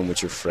never do them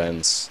with your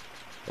friends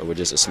or with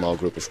just a small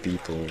group of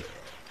people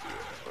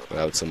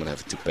without someone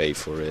having to pay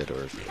for it,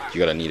 or you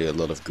gotta need a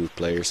lot of good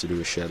players to do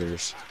a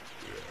Shatters.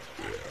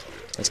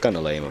 That's kinda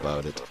lame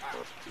about it.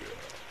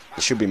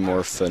 It should be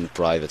more fun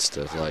private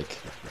stuff, like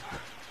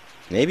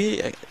maybe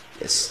it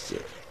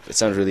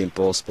sounds really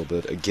impossible,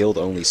 but a guild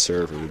only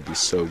server would be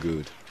so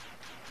good.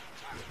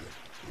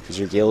 Because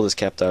your guild is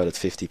capped out at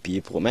 50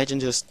 people. Imagine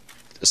just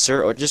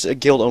a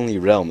guild only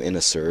realm in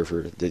a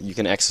server that you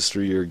can access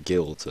through your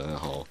guild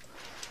hall.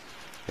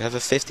 You have a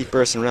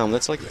 50-person realm,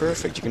 that's like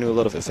perfect. You can do a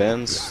lot of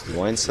events,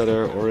 wine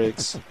cellar,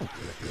 oryx,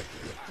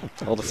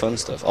 all the fun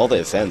stuff. All the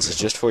events is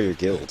just for your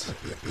guild.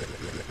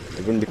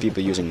 There wouldn't be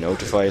people using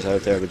notifiers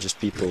out there, but just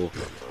people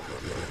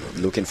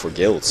looking for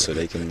guilds so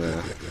they can.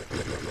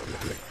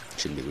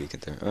 Shouldn't be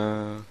weakened there.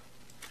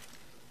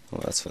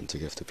 Well, that's fun to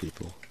give to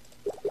people.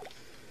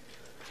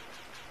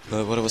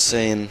 But what I was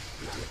saying,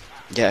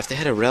 yeah, if they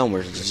had a realm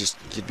where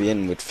you'd be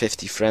in with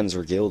 50 friends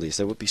or guildies,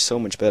 that would be so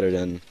much better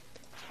than.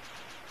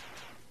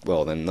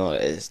 Well, then not.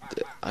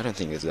 I don't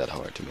think it's that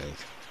hard to make.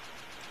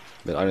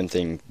 But I don't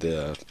think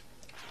the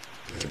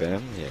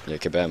Kabam, yeah,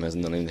 Kabam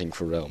hasn't done anything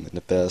for realm in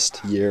the past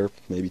year,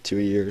 maybe 2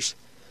 years.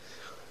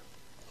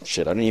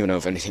 Shit, I don't even know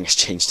if anything has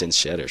changed since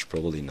Shatters.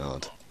 Probably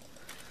not.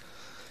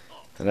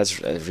 And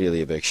that's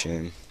really a big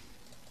shame.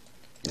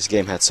 This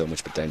game had so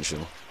much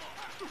potential.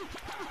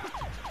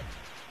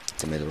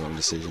 They made the wrong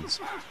decisions.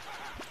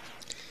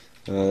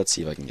 Let's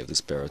see if I can give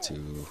this barrow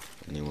to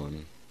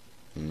anyone.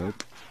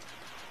 Nope.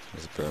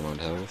 There's a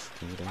paramount health.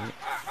 Can you die?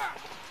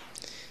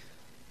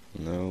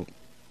 No.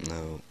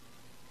 No.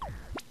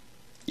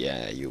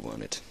 Yeah, you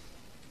want it.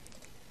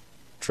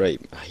 Trey,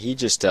 he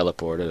just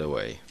teleported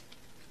away.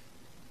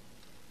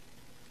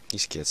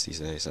 These kids these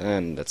days.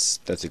 And that's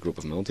a group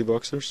of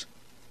multi-boxers.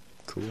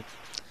 Cool.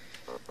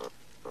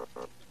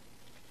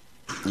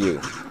 You.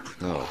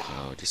 No,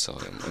 I just saw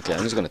him. Okay,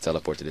 I'm just gonna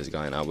teleport to this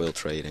guy and I will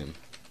trade him.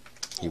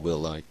 He will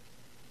like...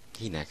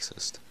 He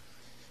nexused.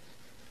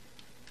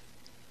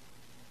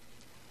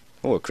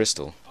 Oh, a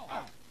crystal.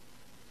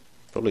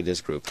 Probably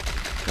this group.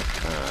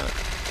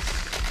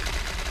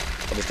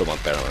 I'll just throw my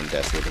barrel on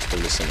death with it.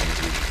 Probably someone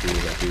who's really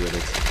happy with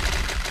it.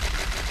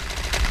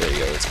 There you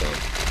go, it's gone.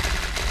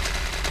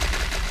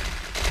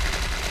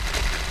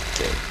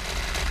 Okay.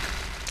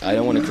 I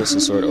don't want a crystal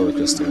sword or a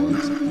crystal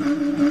wand.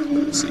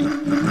 We'll see.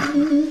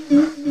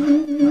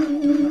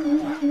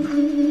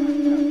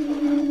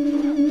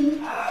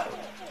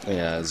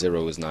 Yeah,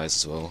 0 is nice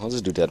as well. I'll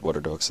just do Dead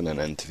Water Dogs and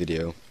then end the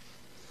video.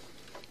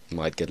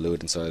 Might get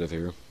loot inside of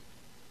here.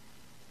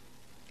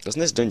 Doesn't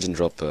this dungeon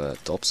drop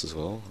tops as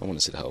well? I want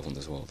to see the health on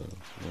this wall though.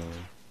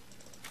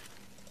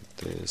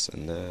 This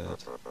and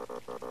that.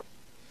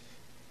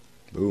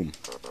 Boom.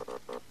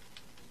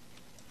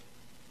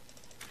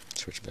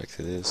 Switch back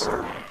to this.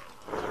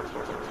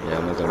 Yeah,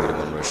 I'm not gonna be the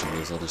one rushing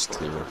this. I'll just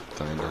clear it,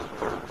 kinda.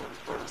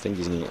 I think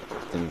these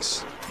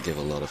things give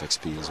a lot of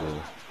XP as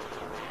well.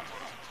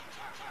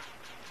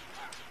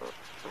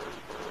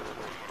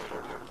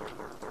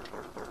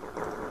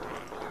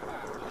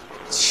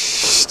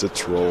 The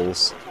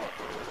trolls.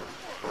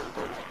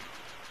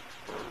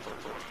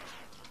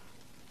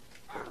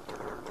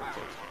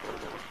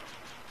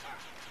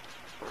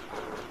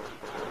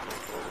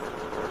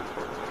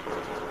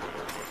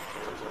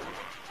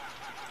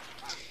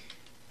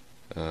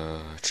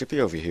 Chippy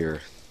over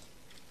here.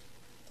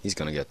 He's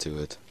gonna get to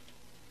it.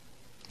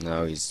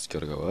 Now he's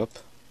gotta go up.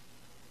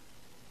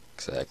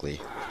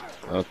 Exactly.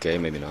 Okay,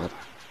 maybe not.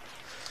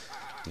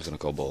 I'm just gonna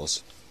call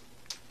boss.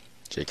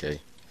 JK.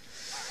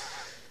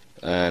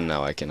 And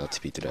now I cannot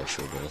TP to the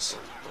actual boss.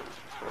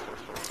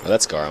 Oh,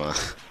 that's karma.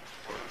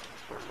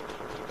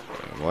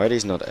 Why are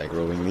these not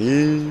aggroing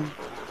me?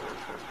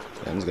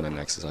 Yeah, I'm just gonna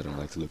nexus, I don't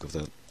like the look of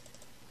that.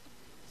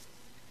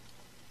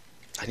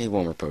 I need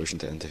one more potion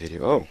to end the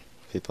video. Oh,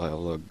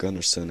 people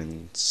Gunnarsson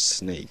and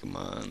Snake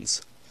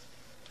Mans.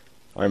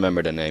 I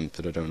remember the name,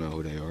 but I don't know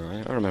who they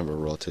are. I remember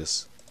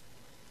Rotis,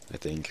 I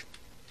think.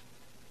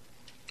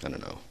 I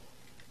don't know.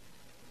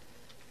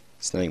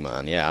 Snake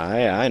Man,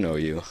 yeah, I know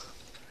you.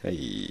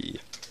 Hey,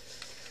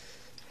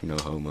 no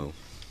homo.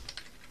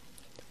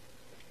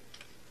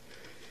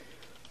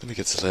 Let me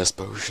get the last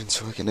potion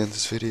so I can end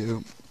this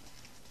video.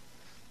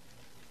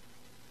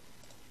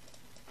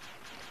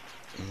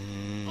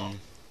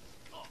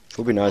 It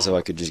would be nice if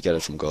I could just get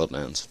it from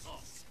Godlands.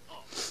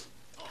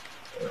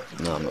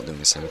 No, I'm not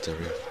doing a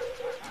cemetery.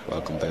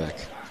 Welcome back.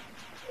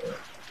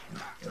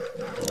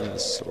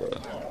 Yes,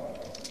 sorta.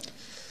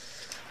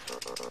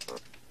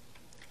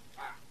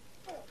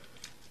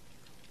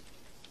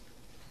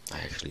 I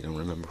actually don't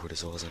remember who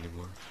this was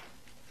anymore.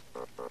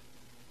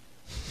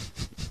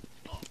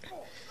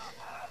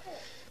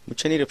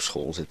 Moet jij niet op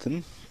school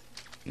zitten?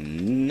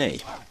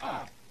 Nee.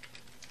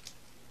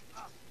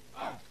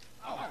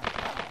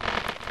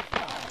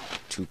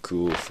 Too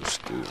cool for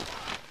school.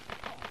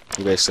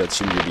 You guys said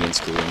shouldn't you be in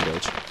school in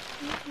Dutch?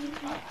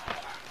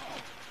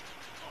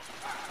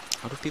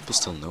 How do people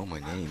still know my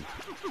name?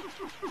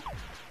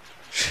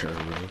 Sure,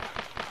 bro.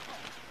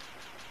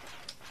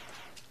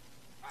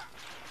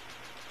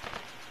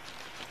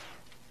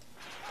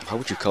 How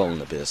would you call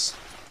an abyss?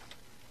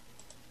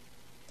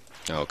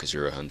 Oh, because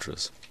you're a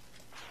huntress.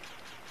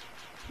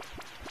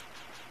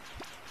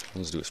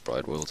 Let's do a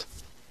sprite world.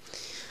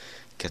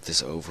 Get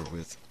this over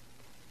with.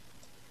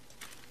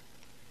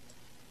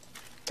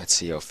 Let's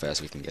see how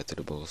fast we can get to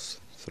the boss.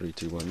 3,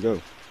 2, 1,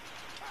 go.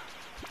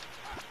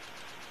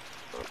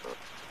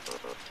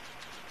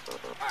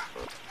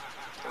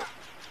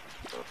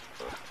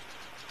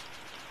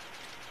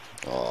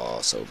 Oh,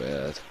 so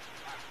bad.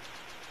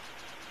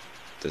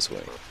 This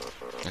way.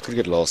 I could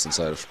get lost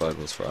inside of sprite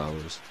worlds for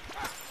hours.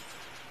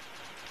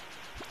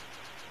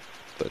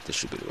 But this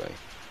should be the way.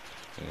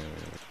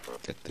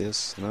 Get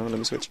this. No, let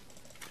me switch.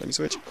 Let me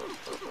switch.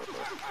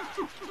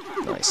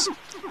 Nice.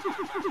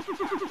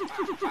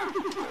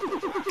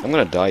 I'm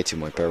gonna die to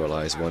my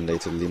paralyze one day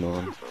to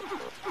Limon.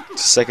 The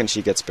second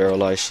she gets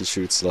paralyzed, she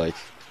shoots like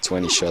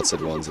 20 shots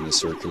at once in a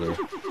circular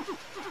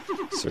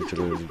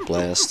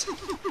blast.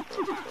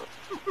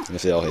 And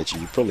if they all hit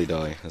you, you probably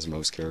die, as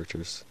most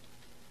characters.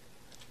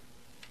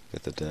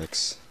 With the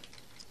decks.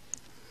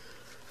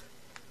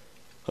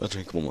 I'll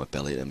drink more my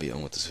belly and be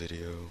on with this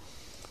video.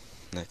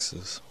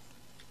 Nexus.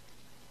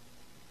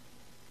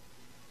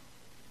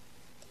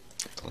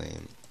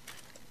 Claim.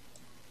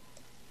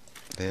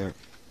 There.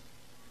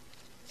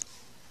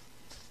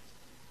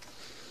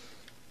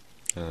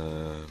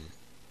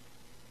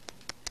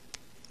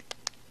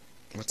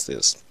 What's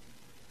this?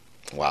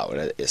 Wow,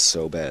 that is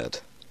so bad.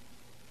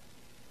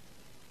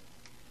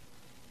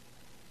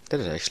 That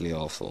is actually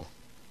awful.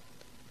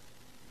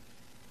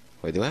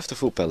 Wait, do I have the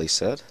full Pally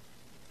set?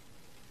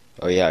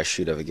 Oh yeah, I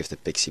should have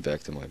gifted Pixie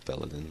back to my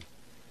Paladin.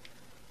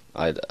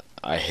 I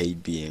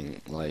hate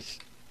being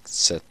like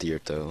set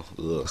tiered though.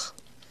 Ugh.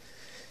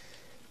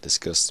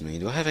 Disgusts me.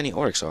 Do I have any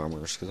Oryx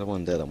armors? Because I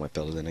want that on my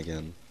Paladin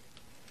again.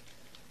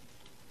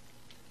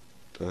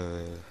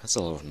 That's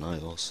a lot of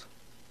Nihils.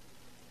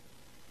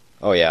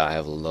 Oh yeah, I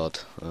have a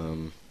lot.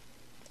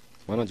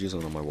 Why not use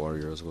them on my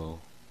warrior as well?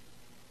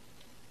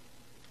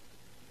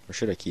 Or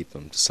should I keep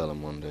them to sell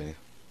them one day?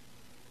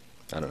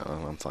 I don't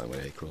know, I'm fine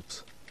with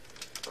A-crops.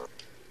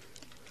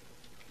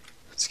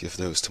 Let's give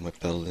those to my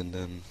Paladin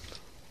then.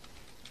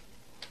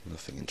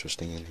 Nothing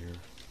interesting in here.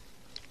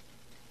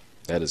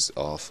 That is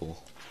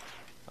awful.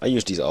 I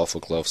use these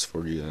awful gloves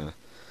for the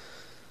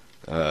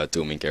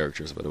Dooming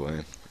characters, by the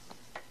way.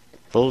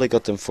 Probably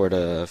got them for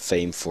the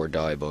Fame 4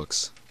 Die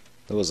box.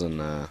 That was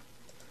a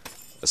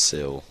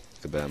sale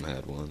Kabam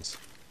had once.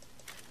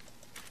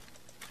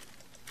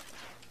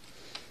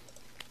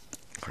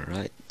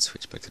 Alright,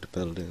 switch back to the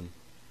Paladin.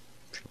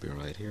 Should be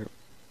right here.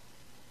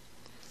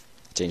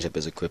 Change up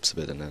his equips a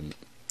bit and then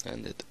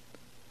end it.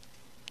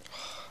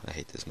 I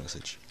hate this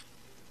message.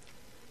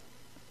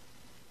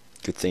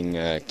 Good thing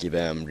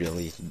Kabam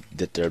really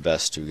did their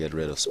best to get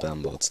rid of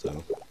spam bots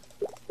though.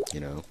 You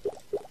know.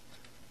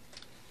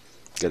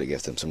 Gotta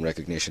give them some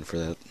recognition for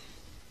that.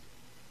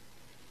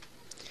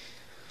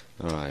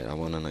 Alright, I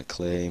want an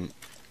acclaim.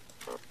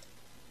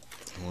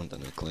 I want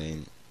an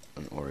acclaim,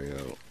 an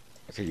Oreo.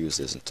 I could use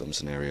this in some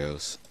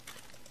scenarios.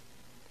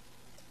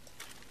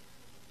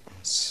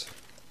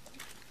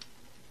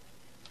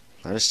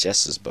 Now this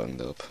chest is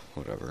bunged up,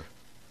 whatever.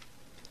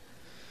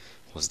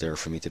 Was there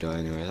for me to die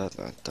anyway.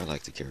 I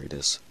like to carry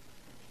this.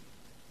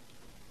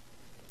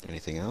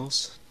 Anything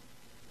else?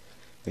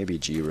 Maybe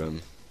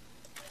G-Rum.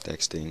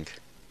 Texting.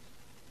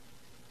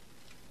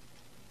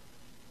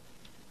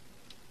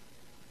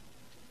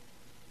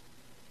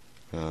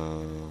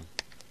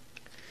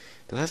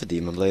 Do I have a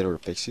Demon Blade or a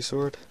Pixie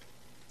Sword?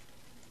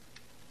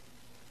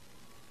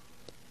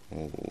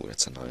 Oh,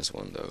 that's a nice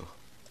one though.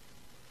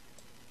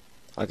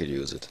 I could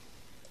use it.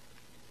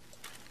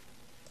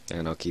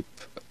 And I'll keep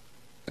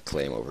a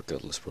claim over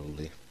Cutlass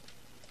probably.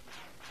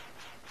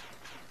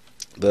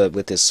 But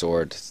with this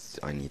sword,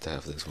 I need to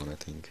have this one, I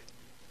think.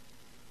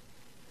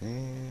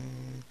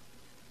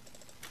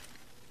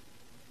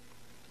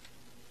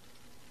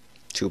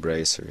 Two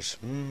bracers.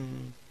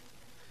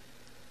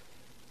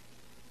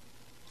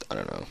 I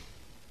don't know.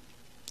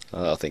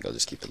 I think I'll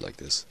just keep it like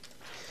this.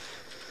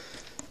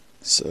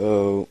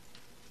 So,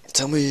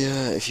 tell me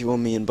if you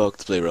want me in bulk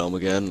to play Realm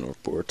again, or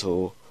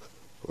Portal,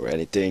 or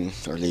anything,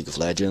 or League of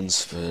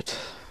Legends, but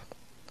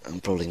I'm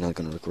probably not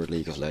gonna record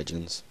League of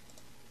Legends.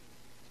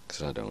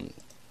 Because I don't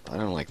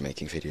like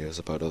making videos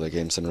about other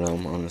games in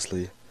Realm,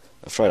 honestly.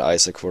 I've tried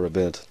Isaac for a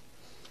bit.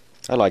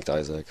 I liked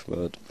Isaac,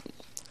 but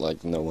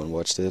like no one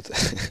watched it.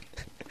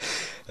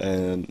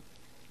 And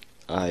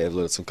I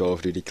uploaded some Call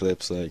of Duty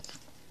clips like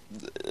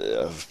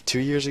 2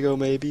 years ago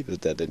maybe,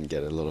 but that didn't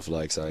get a lot of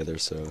likes either,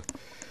 so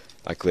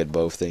I quit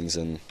both things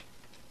and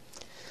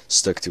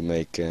stuck to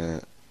make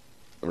a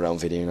Realm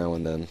video now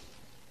and then.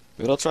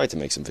 But I'll try to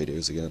make some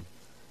videos again.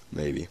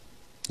 Maybe.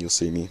 You'll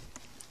see me.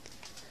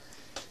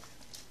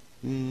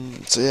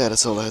 So yeah,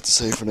 that's all I had to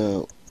say for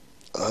now.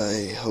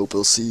 I hope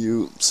I'll see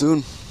you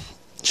soon.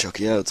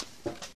 Shocky out.